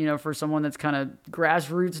 And, for someone that's kind of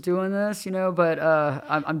grassroots doing this, but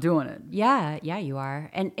I'm doing it. Yeah, you are.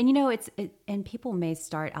 And and people may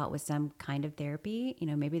start out with some kind of therapy,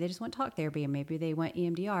 maybe they just want talk therapy, and maybe they want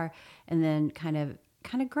EMDR, and then kind of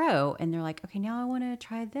grow, and they're like, okay, now I want to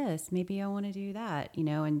try this. Maybe I want to do that,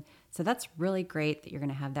 and so that's really great that you're going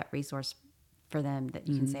to have that resource for them, that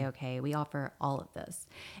you can say, okay, we offer all of this.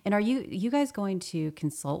 And are you guys going to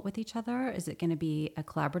consult with each other? Is it going to be a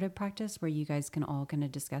collaborative practice where you guys can all kind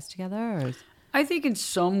of discuss together? Or I think in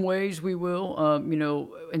some ways we will,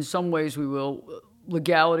 in some ways we will.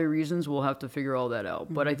 Legality reasons, we'll have to figure all that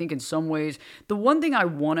out. But I think in some ways, the one thing I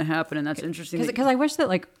want to happen, and that's interesting, because I wish that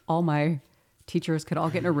like all my teachers could all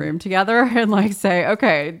get in a room together and like say,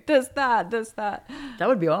 okay, this, that. That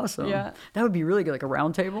would be awesome. Yeah. That would be really good, like a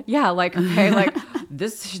round table. Yeah, like, okay, like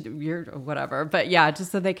this, you're whatever. But yeah,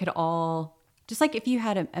 just so they could all, just like if you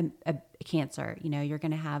had a cancer, you're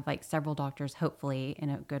going to have like several doctors, hopefully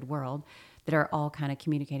in a good world, that are all kind of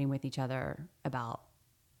communicating with each other about,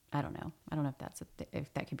 I don't know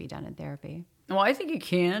if that could be done in therapy. Well, I think it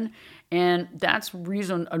can, and that's a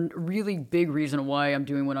really big reason why I'm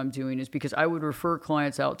doing what I'm doing, is because I would refer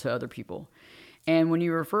clients out to other people. And when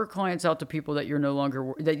you refer clients out to people that you're no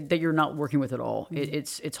longer that you're not working with at all,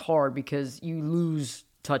 it's hard, because you lose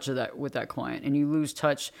touch of that with that client, and you lose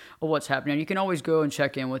touch of what's happening. And you can always go and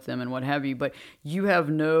check in with them and what have you, but you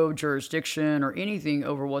have no jurisdiction or anything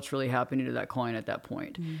over what's really happening to that client at that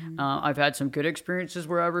point. I've had some good experiences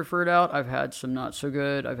where I've referred out. I've had some not so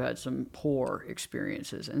good. I've had some poor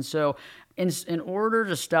experiences. And so in order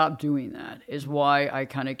to stop doing that is why I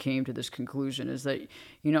kind of came to this conclusion, is that,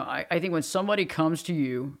 I think when somebody comes to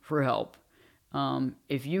you for help,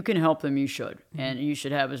 if you can help them, you should. And you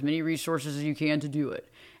should have as many resources as you can to do it.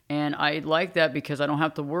 And I like that, because I don't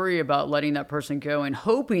have to worry about letting that person go and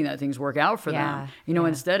hoping that things work out for them.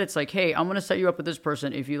 Instead it's like, hey, I'm going to set you up with this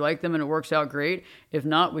person. If you like them and it works out, great. If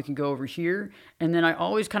not, we can go over here. And then I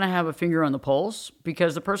always kind of have a finger on the pulse,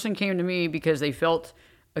 because the person came to me because they felt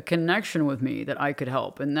a connection with me that I could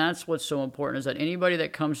help. And that's what's so important, is that anybody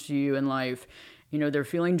that comes to you in life, they're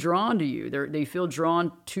feeling drawn to you. They feel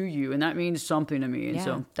drawn to you, and that means something to me. And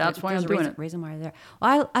so that's why I'm doing it. Reason why they're there.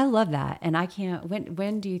 Well, I love that, and I can't.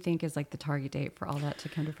 When do you think is like the target date for all that to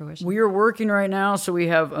come to fruition? We are working right now, so we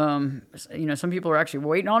have some people are actually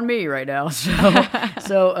waiting on me right now.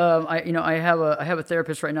 So I have a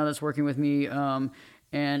therapist right now that's working with me.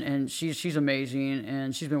 and she's amazing,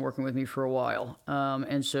 and she's been working with me for a while,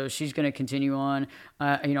 and so she's going to continue on.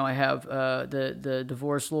 I have the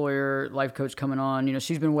divorce lawyer, life coach coming on.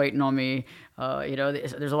 She's been waiting on me.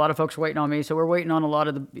 There's a lot of folks waiting on me, so we're waiting on a lot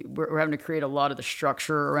of we're having to create a lot of the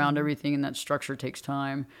structure around everything, and that structure takes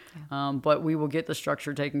time. Yeah. But we will get the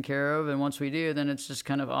structure taken care of, and once we do, then it's just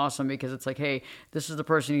kind of awesome, because it's like, hey, this is the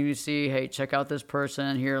person you need to see. Hey, check out this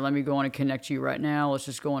person here. Let me go on and connect you right now. Let's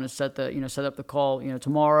just go on and set up the call,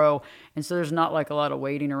 tomorrow. And so there's not like a lot of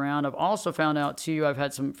waiting around. I've also found out too, I've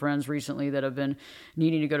had some friends recently that have been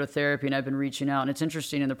needing to go to therapy, and I've been reaching out, and it's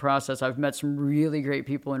interesting in the process. I've met some really great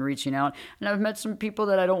people in reaching out, and I've met some people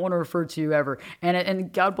that I don't want to refer to ever.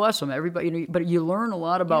 And God bless them, everybody, but you learn a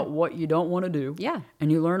lot about what you don't want to do. Yeah.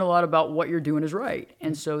 And you learn a lot about what you're doing is right.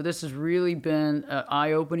 And so this has really been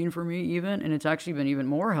eye-opening for me even, and it's actually been even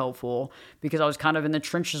more helpful, because I was kind of in the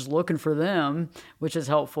trenches looking for them, which is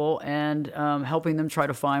helpful, and helping them try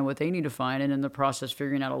to find what they need to find, and in the process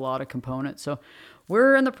figuring out a lot of components. So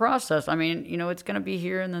we're in the process. I mean, it's going to be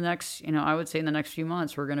here in the next, I would say in the next few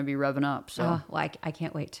months, we're going to be revving up. So I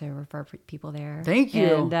can't wait to refer people there. Thank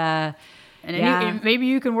you. And maybe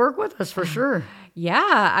you can work with us for sure.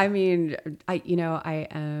 Yeah. I mean, I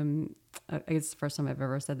guess it's the first time I've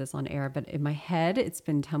ever said this on air, but in my head, it's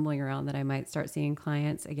been tumbling around that I might start seeing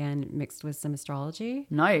clients again, mixed with some astrology.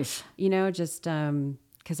 Nice. Just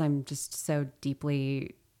because I'm just so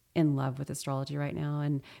deeply in love with astrology right now,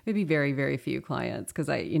 and maybe very, very few clients, because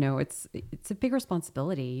it's a big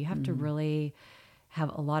responsibility. You have to really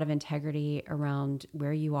have a lot of integrity around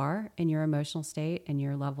where you are in your emotional state and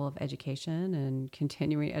your level of education and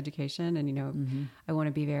continuing education. And, I want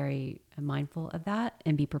to be very mindful of that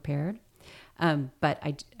and be prepared. But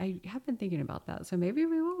I have been thinking about that. So maybe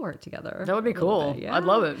we will work together. That would be cool. Yeah. I'd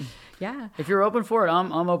love it. Yeah. If you're open for it,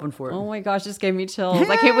 I'm open for it. Oh my gosh, just gave me chills.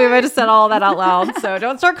 I can't believe I just said all that out loud. So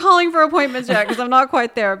don't start calling for appointments yet, because I'm not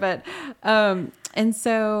quite there. But, and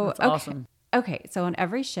so, that's awesome. Okay. So on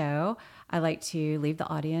every show, I like to leave the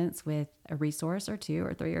audience with a resource or 2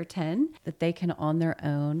 or 3 or 10 that they can on their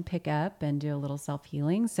own pick up and do a little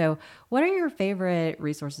self-healing. So what are your favorite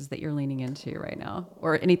resources that you're leaning into right now,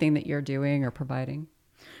 or anything that you're doing or providing?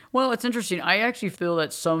 Well, it's interesting. I actually feel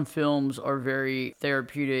that some films are very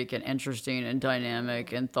therapeutic and interesting and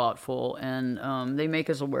dynamic and thoughtful, and they make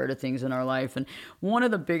us aware to things in our life. And one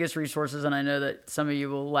of the biggest resources, and I know that some of you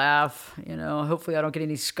will laugh, hopefully I don't get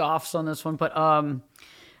any scoffs on this one, but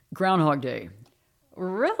Groundhog Day.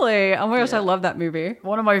 Really? Oh my gosh, I love that movie.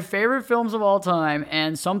 One of my favorite films of all time,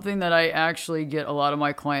 and something that I actually get a lot of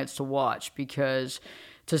my clients to watch, because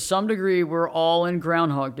to some degree we're all in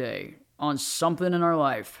Groundhog Day on something in our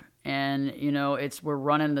life. And, we're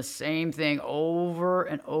running the same thing over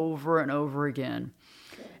and over and over again.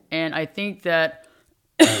 And I think that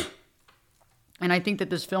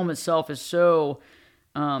this film itself is so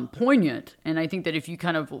poignant. And I think that if you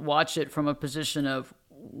kind of watch it from a position of,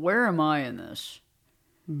 where am I in this?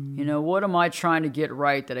 What am I trying to get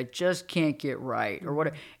right that I just can't get right? Or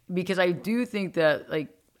what? Because I do think that,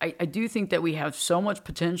 I do think that we have so much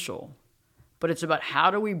potential, but it's about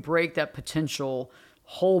how do we break that potential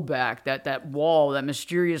hold back, that wall, that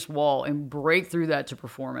mysterious wall, and break through that to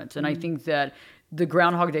performance. And I think that the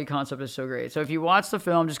Groundhog Day concept is so great. So if you watch the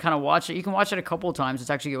film, just kind of watch it. You can watch it a couple of times. It's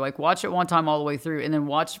actually like watch it one time all the way through, and then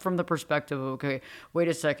watch from the perspective of, okay, wait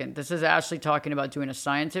a second. This is Ashley talking about doing a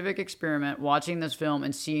scientific experiment, watching this film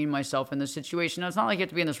and seeing myself in this situation. Now, it's not like you have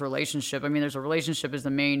to be in this relationship. I mean, there's a relationship is the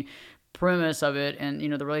main premise of it, and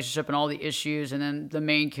the relationship and all the issues, and then the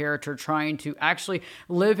main character trying to actually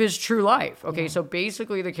live his true life. Okay, so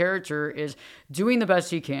basically the character is doing the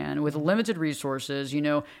best he can with limited resources,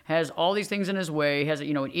 has all these things in his way, has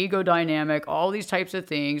an ego dynamic, all these types of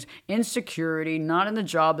things, insecurity, not in the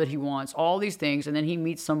job that he wants, all these things, and then he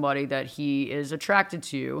meets somebody that he is attracted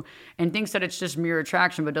to and thinks that it's just mere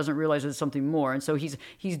attraction, but doesn't realize it's something more. And so he's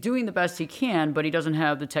doing the best he can, but he doesn't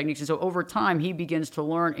have the techniques. And so over time he begins to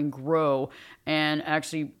learn and grow and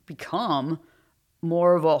actually become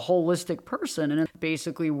more of a holistic person, and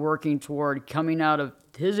basically working toward coming out of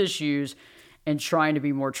his issues and trying to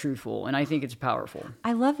be more truthful. And I think it's powerful.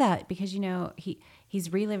 I love that, because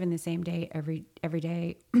he's reliving the same day every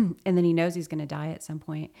day, and then he knows he's going to die at some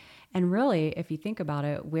point. And really, if you think about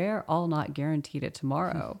it, we're all not guaranteed it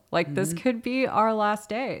tomorrow. Like this could be our last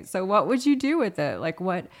day. So what would you do with it? Like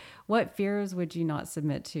what fears would you not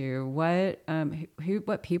submit to? What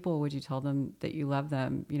people would you tell them that you love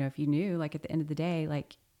them? If you knew, like at the end of the day,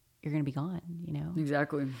 like you're going to be gone,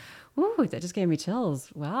 Exactly. Ooh, that just gave me chills.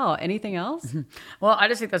 Wow. Anything else? Well, I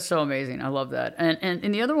just think that's so amazing. I love that.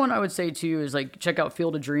 And the other one I would say too is like check out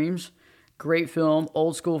Field of Dreams. Great film,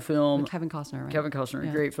 old school film. With Kevin Costner, right? Kevin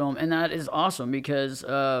Costner, great film. And that is awesome because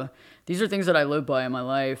these are things that I live by in my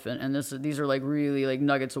life. And these are like really like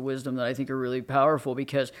nuggets of wisdom that I think are really powerful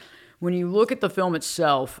because when you look at the film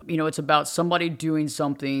itself, it's about somebody doing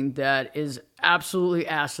something that is absolutely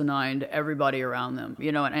asinine to everybody around them,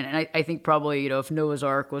 and I think probably, if Noah's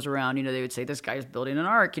Ark was around, they would say this guy's building an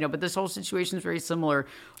ark, but this whole situation is very similar.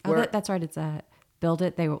 Where, that's right. It's build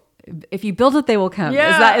it, they will. If you build it, they will come.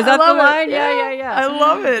 Yeah, is that the line? It. Yeah. I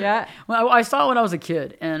love it. Yeah. Well, I saw it when I was a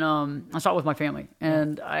kid, and I saw it with my family,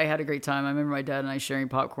 and I had a great time. I remember my dad and I sharing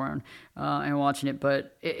popcorn and watching it.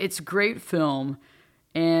 But it's a great film,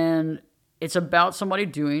 and it's about somebody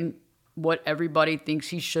doing what everybody thinks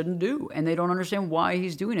he shouldn't do, and they don't understand why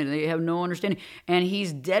he's doing it. They have no understanding, and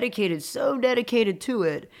he's so dedicated to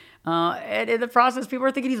it. And in the process, people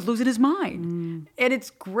are thinking he's losing his mind. And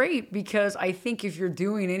it's great because I think if you're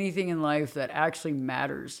doing anything in life that actually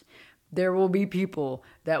matters, there will be people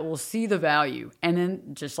that will see the value. And then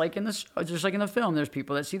just like in the film, there's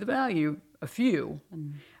people that see the value, a few.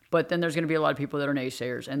 But then there's going to be a lot of people that are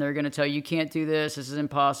naysayers, and they're going to tell you can't do this. This is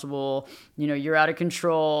impossible. You're out of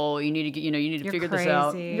control. You need to get, you need to figure this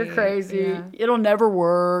out. You're crazy. Yeah. It'll never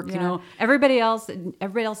work. Yeah. Everybody else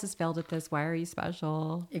has failed at this. Why are you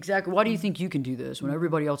special? Exactly. Why do you think you can do this when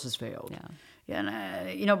everybody else has failed? Yeah.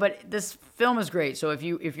 And but this film is great. So if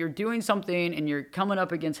you're doing something and you're coming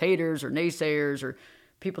up against haters or naysayers or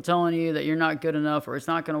people telling you that you're not good enough or it's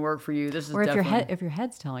not going to work for you, this is definitely... if your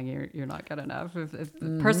head's telling you you're not good enough, if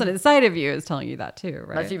the person inside of you is telling you that too,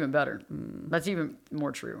 right? That's even better. That's even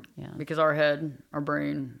more true. Yeah. Because our head, our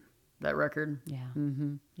brain, that record. Yeah.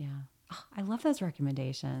 Yeah. Oh, I love those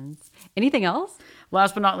recommendations. Anything else?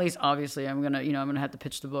 Last but not least, obviously, I'm gonna have to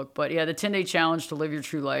pitch the book. But yeah, the 10-day challenge to live your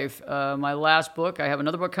true life. My last book, I have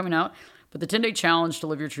another book coming out, but the 10-day challenge to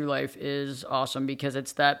live your true life is awesome because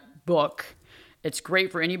it's that book. It's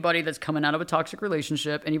great for anybody that's coming out of a toxic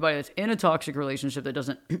relationship, anybody that's in a toxic relationship that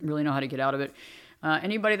doesn't really know how to get out of it,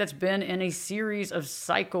 anybody that's been in a series of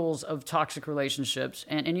cycles of toxic relationships,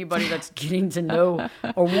 and anybody that's getting to know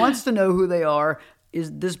or wants to know who they are.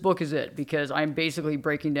 This book is it, because I'm basically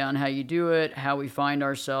breaking down how you do it, how we find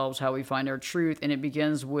ourselves, how we find our truth, and it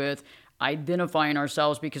begins with identifying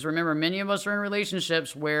ourselves, because remember, many of us are in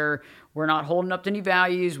relationships where we're not holding up to any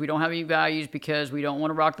values. We don't have any values because we don't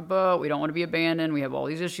want to rock the boat. We don't want to be abandoned. We have all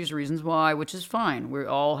these issues, reasons why, which is fine. We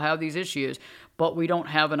all have these issues, but we don't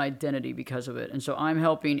have an identity because of it. And so I'm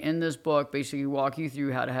helping in this book basically walk you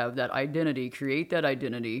through how to have that identity, create that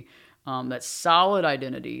identity, that solid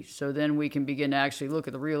identity, so then we can begin to actually look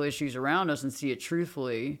at the real issues around us and see it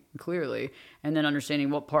truthfully and clearly, and then understanding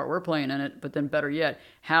what part we're playing in it. But then better yet,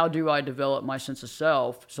 how do I develop my sense of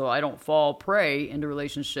self so I don't fall prey into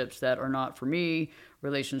relationships that are not for me,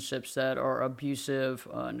 relationships that are abusive,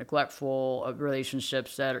 neglectful,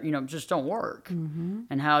 relationships that are, just don't work. And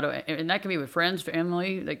and that can be with friends,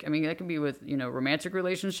 family, that can be with, romantic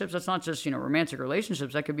relationships. That's not just, romantic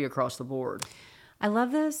relationships. That could be across the board. I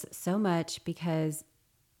love this so much because,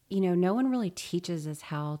 no one really teaches us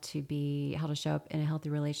how to show up in a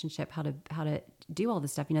healthy relationship, how to do all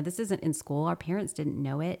this stuff. This isn't in school. Our parents didn't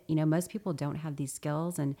know it. Most people don't have these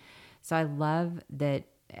skills. And so I love that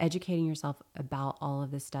educating yourself about all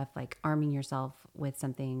of this stuff, like arming yourself with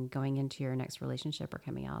something going into your next relationship or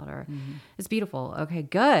coming out, or it's beautiful. Okay,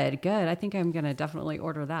 good. I think I'm going to definitely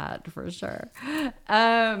order that for sure.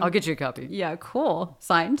 I'll get you a copy. Yeah, cool.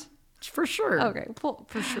 Signed? For sure. Okay, cool.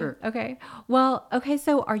 For sure. Okay. Well, okay.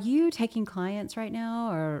 So are you taking clients right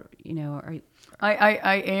now, or, are you...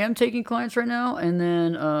 I am taking clients right now. And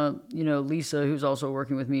then, Lisa, who's also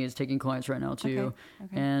working with me, is taking clients right now too.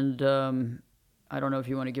 Okay. And, I don't know if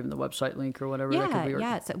you want to give them the website link or whatever.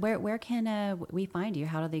 Yeah. So where can we find you?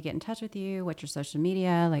 How do they get in touch with you? What's your social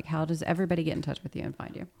media? Like, how does everybody get in touch with you and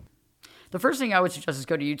find you? The first thing I would suggest is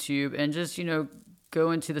go to YouTube and just, go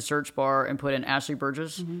into the search bar and put in Ashley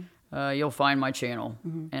Berges. You'll find my channel,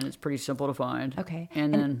 and it's pretty simple to find. Okay.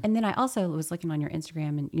 And then I also was looking on your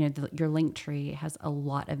Instagram, and your link tree has a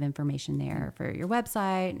lot of information there for your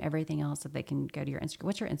website and everything else that they can go to your Instagram.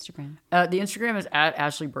 What's your Instagram? The Instagram is at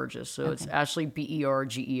Ashley Berges. So It's Ashley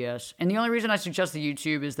Berges. And the only reason I suggest the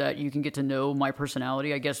YouTube is that you can get to know my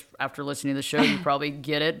personality. I guess after listening to the show, you probably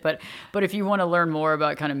get it. But if you want to learn more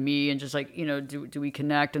about kind of me and just like, do we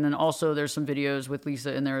connect? And then also there's some videos with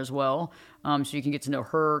Lisa in there as well. So you can get to know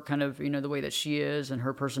her kind of, the way that she is and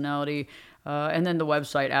her personality. And then the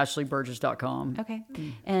website, ashleyberges.com. Okay.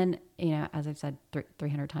 And, as I've said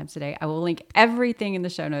 300 times today, I will link everything in the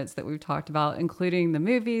show notes that we've talked about, including the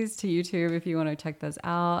movies, to YouTube if you want to check those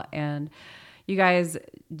out. And you guys,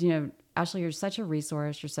 Ashley, you're such a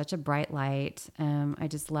resource. You're such a bright light. I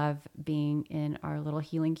just love being in our little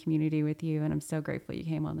healing community with you. And I'm so grateful you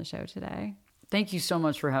came on the show today. Thank you so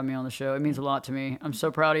much for having me on the show. It means a lot to me. I'm so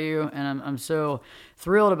proud of you, and I'm so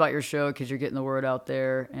thrilled about your show because you're getting the word out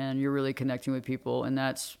there and you're really connecting with people, and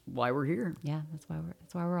that's why we're here. Yeah, that's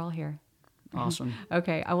why we're all here. Awesome.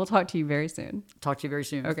 Okay, I will talk to you very soon. Talk to you very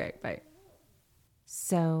soon. Okay, bye.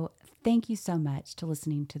 So thank you so much to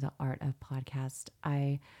listening to the Art of Podcast.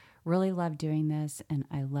 I really love doing this, and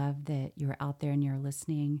I love that you're out there and you're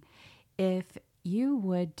listening. If you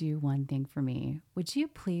would do one thing for me, would you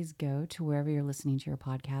please go to wherever you're listening to your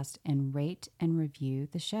podcast and rate and review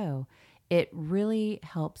the show? It really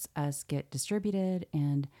helps us get distributed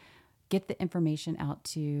and get the information out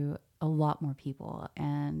to a lot more people.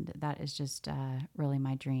 And that is just really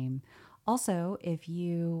my dream. Also, if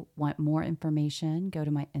you want more information, go to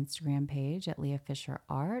my Instagram page at Leah Fisher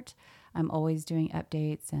Art. I'm always doing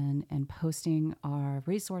updates and posting our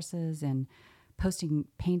resources and posting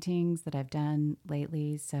paintings that I've done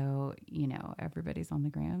lately. So, everybody's on the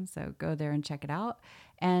gram. So go there and check it out.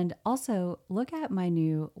 And also look at my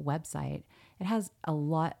new website. It has a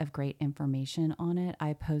lot of great information on it.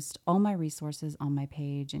 I post all my resources on my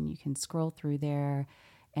page, and you can scroll through there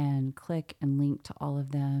and click and link to all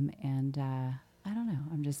of them. And I don't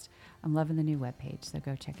know, I'm loving the new webpage. So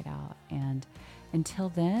go check it out. And until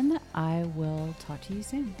then, I will talk to you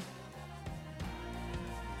soon.